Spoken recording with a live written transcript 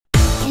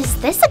Is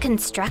this a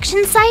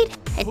construction site?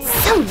 It's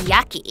so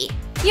yucky.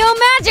 Yo,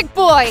 Magic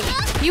Boy!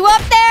 You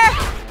up there?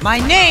 My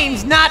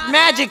name's not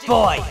Magic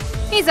Boy!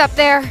 He's up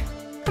there.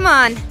 Come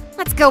on,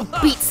 let's go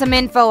beat some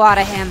info out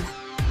of him.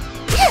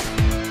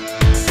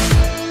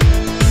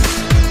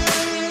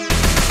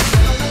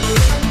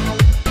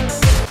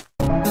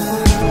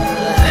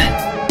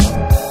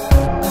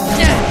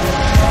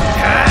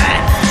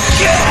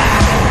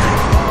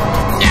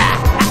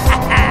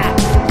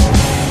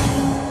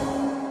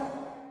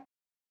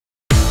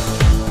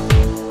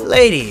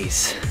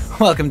 Ladies,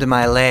 welcome to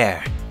my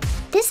lair.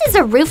 This is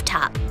a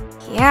rooftop.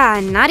 Yeah,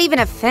 not even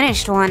a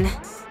finished one.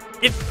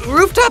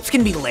 Rooftops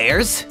can be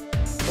lairs.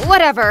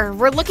 Whatever,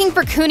 we're looking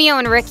for Kunio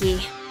and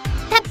Ricky.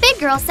 That big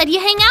girl said you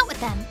hang out with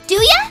them, do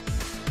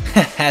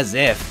ya? As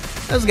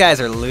if. Those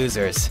guys are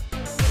losers.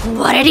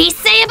 What did he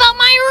say about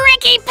my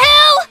Ricky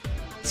Poo?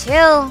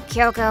 Chill,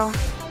 Kyoko.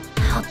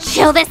 I'll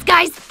chill this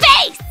guy's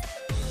face!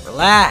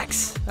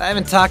 Relax. I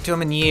haven't talked to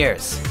him in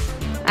years.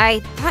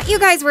 I thought you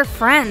guys were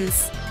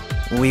friends.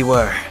 We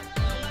were.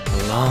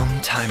 A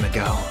long time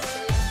ago.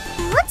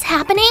 What's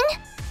happening?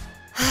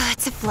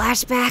 It's a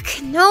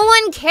flashback. No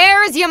one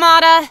cares,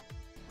 Yamada!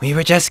 We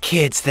were just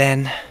kids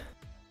then.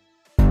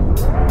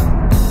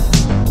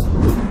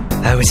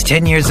 I was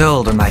 10 years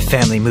old when my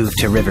family moved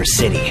to River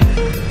City.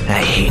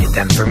 I hated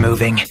them for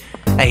moving.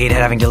 I hated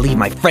having to leave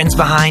my friends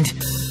behind.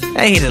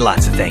 I hated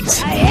lots of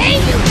things. I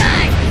hate you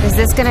guys! Is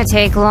this gonna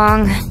take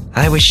long?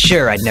 I was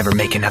sure I'd never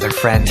make another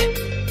friend.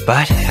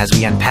 But as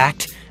we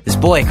unpacked, this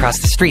boy across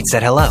the street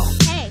said hello.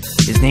 Hey.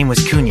 His name was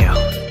Kunio,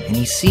 and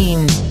he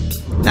seemed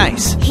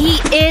nice. He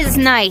is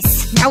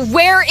nice. Now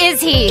where is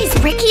he?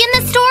 Is Ricky in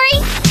the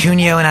story?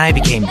 Kunio and I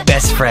became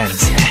best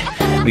friends.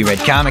 We read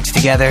comics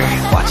together,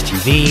 watched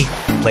TV,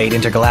 played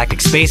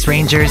Intergalactic Space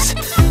Rangers.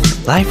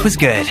 Life was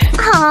good.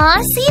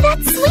 Aw, see,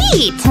 that's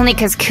sweet. Only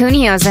 'cause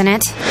Kunio's in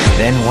it.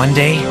 Then one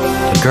day,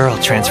 a girl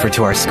transferred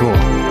to our school.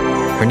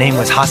 Her name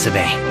was Hasebe,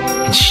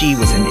 and she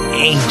was an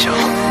angel.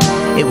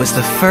 It was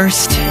the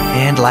first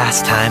and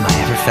last time I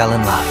ever fell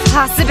in love.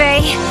 Hasebe.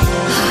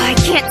 I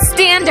can't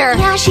stand her.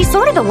 Yeah, she's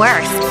sort of the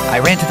worst. I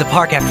ran to the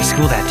park after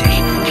school that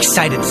day,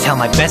 excited to tell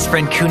my best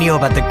friend Kunio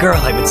about the girl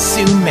I would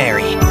soon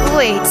marry.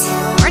 Wait,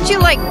 aren't you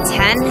like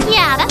 10?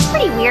 Yeah, that's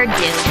pretty weird,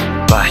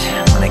 dude. But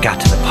when I got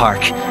to the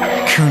park,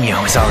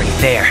 Kunio was already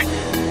there,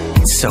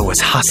 and so was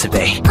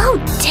Hasebe. Oh,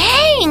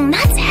 dang,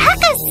 that's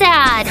hecka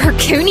sad. For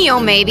Kunio,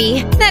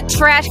 maybe. That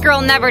trash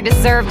girl never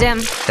deserved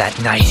him. That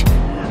night,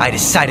 I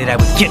decided I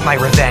would get my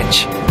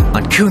revenge.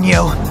 On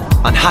Kunio,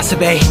 on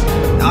Hasebe,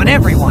 on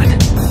everyone.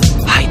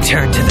 I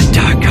turned to the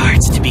dark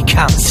arts to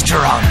become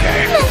stronger.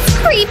 That's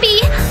creepy.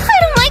 I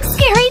don't like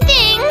scary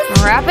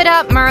things. Wrap it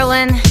up,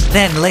 Merlin.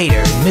 Then later,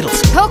 in middle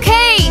school.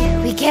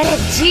 Okay, we get it,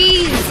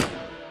 jeez.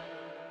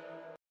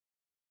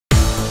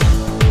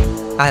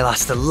 I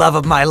lost the love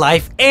of my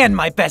life and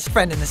my best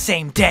friend in the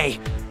same day.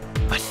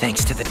 But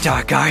thanks to the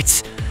dark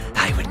arts,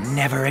 I would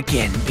never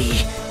again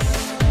be.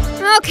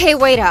 Okay,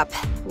 wait up.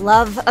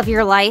 Love of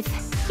your life?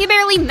 You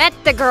barely met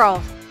the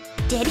girl.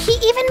 Did he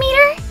even meet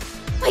her?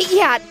 Wait,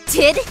 yeah,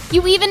 did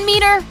you even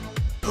meet her?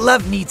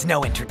 Love needs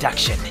no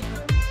introduction.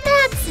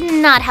 That's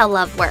not how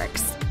love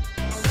works.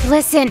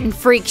 Listen,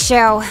 freak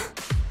show.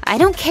 I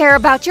don't care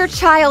about your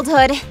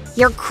childhood,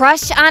 your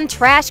crush on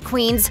trash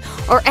queens,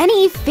 or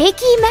any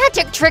fakey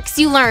magic tricks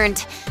you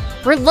learned.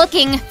 We're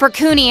looking for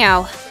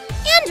Kunio.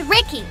 And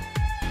Ricky.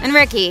 And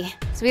Ricky.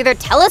 So either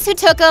tell us who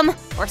took him,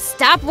 or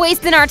stop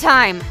wasting our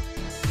time.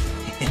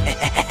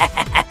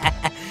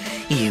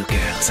 You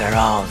girls are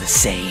all the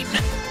same.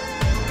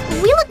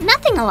 We look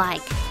nothing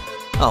alike.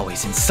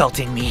 Always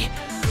insulting me,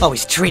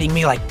 always treating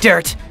me like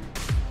dirt.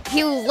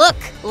 You look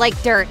like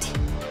dirt.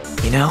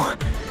 You know,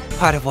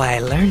 part of why I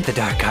learned the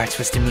dark arts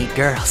was to meet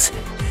girls.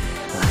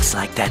 Looks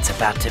like that's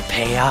about to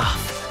pay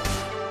off.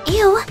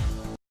 Ew.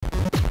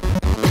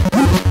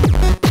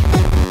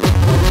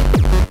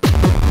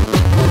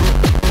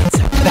 It's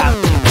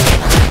about to.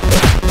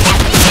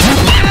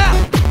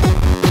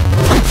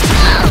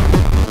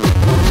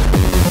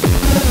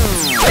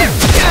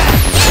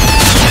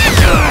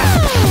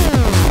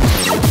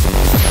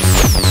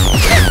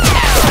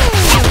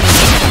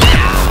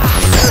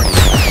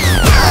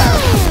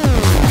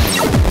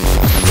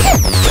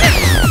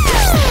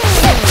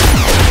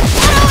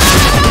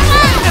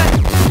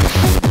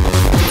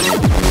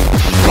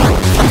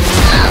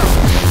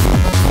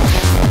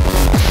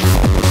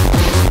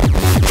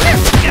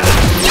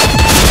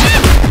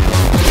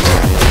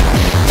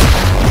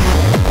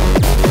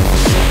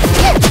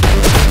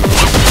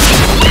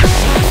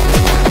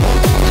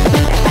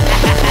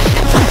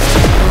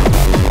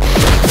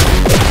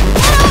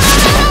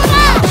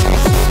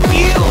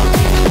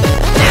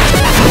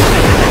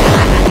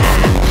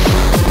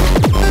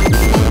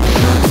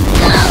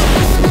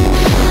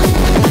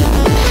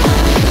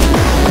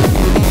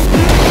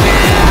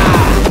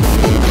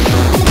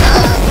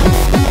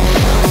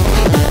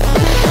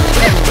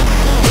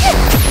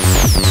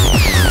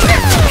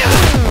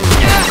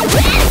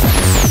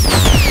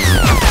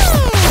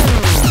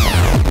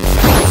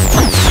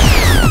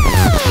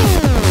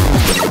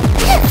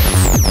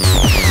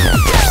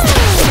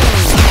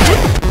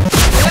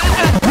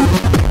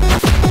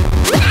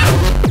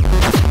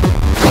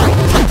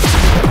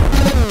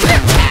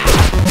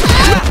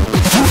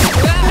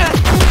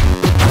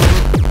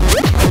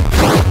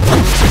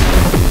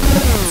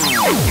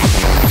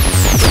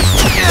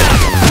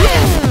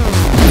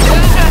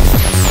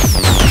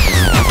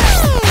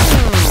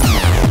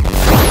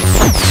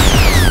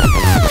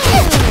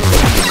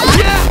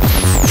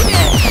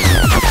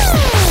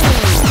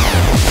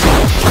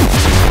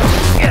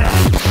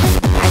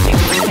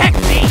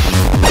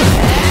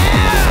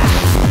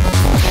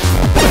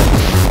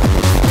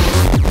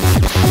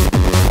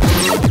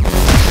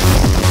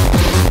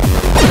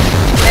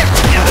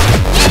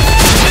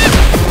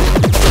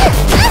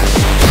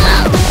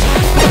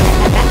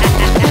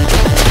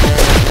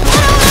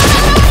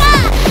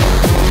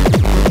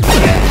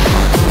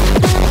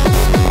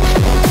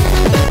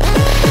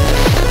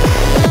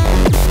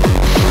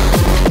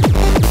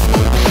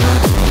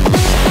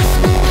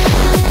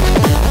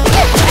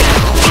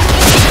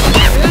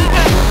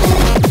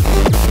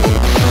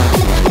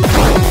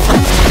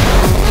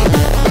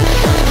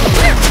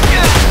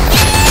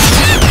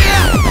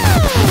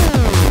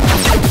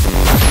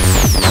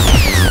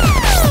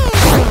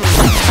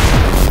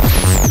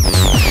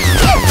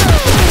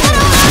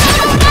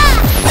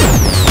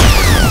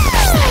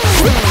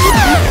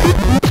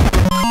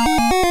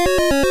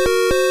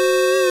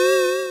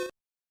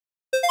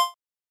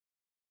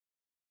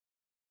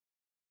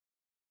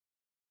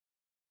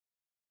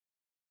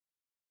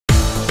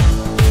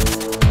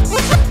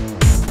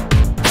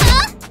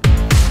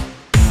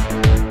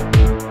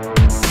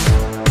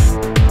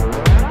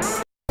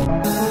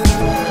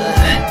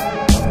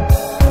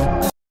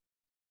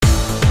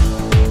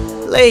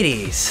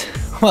 Ladies,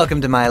 welcome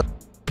to my...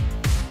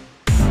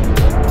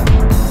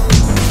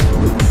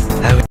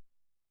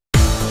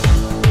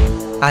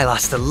 I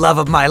lost the love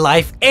of my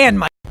life and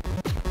my...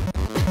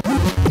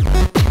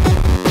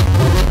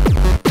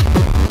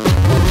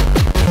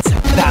 It's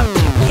about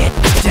to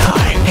get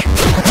dark.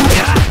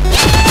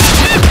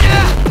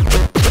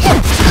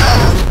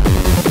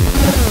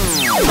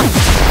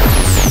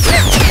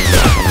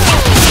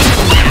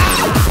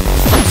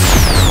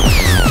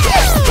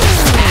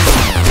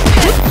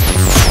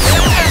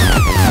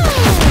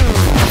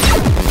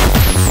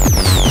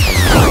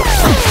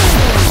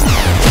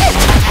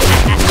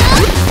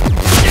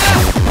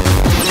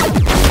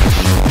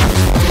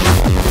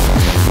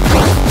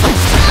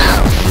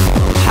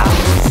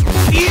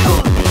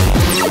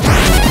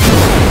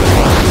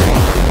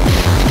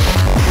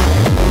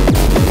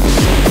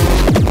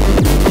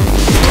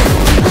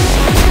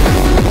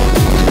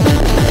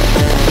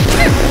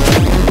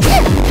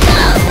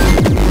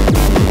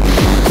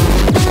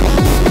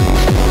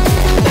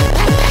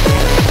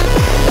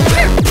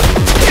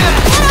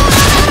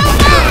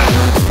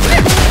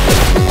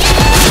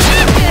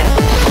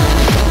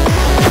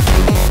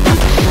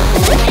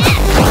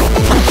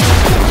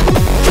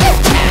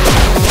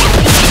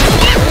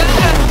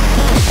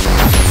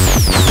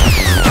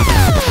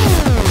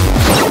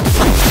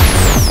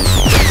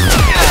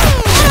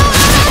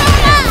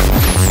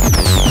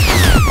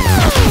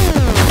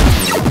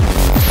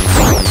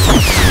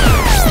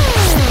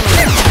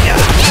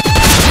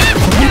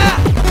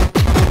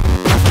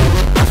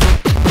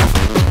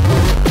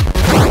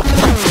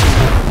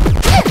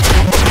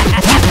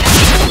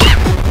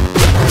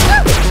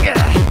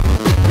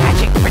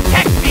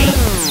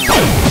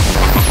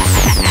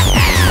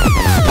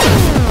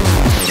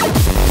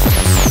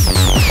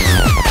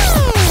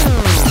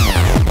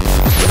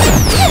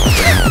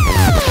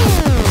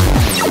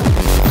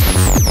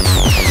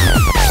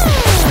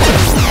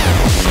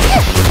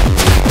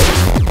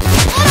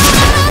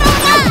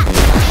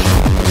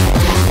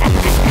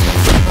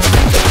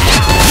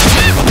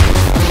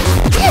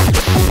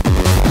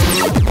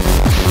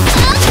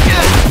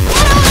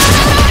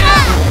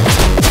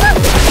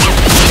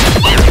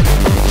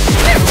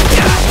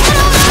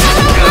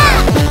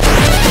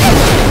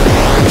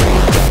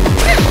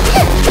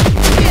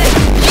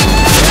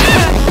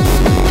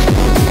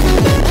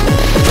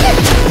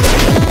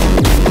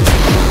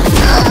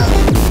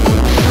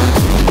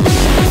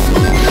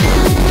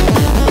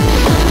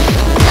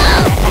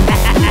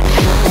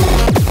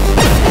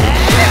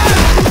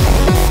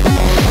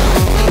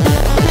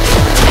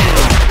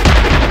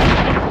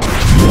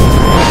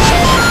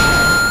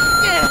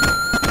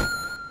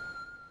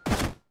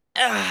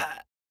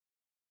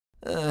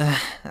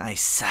 I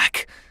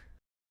suck.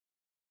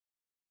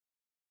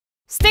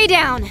 Stay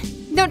down!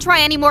 Don't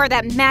try any more of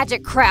that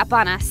magic crap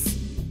on us.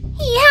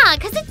 Yeah,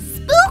 'cause it's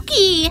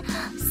spooky.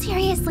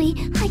 Seriously,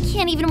 I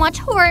can't even watch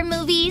horror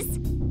movies.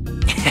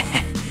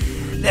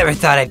 Never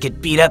thought I'd get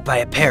beat up by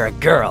a pair of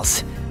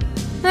girls.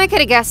 I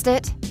could've guessed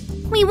it.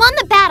 We won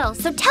the battle,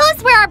 so tell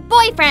us where our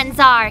boyfriends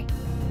are.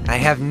 I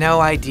have no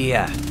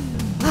idea.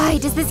 Why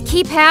does this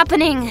keep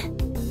happening?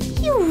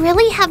 You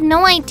really have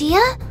no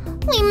idea?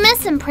 We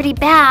miss him pretty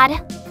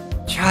bad.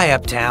 Try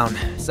uptown.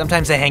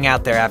 Sometimes I hang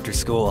out there after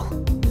school.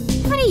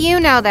 How do you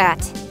know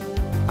that?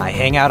 I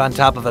hang out on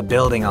top of a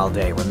building all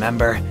day,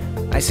 remember?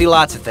 I see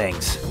lots of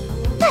things.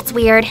 That's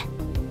weird.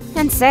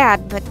 And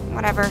sad, but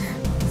whatever.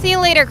 See you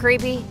later,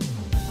 creepy.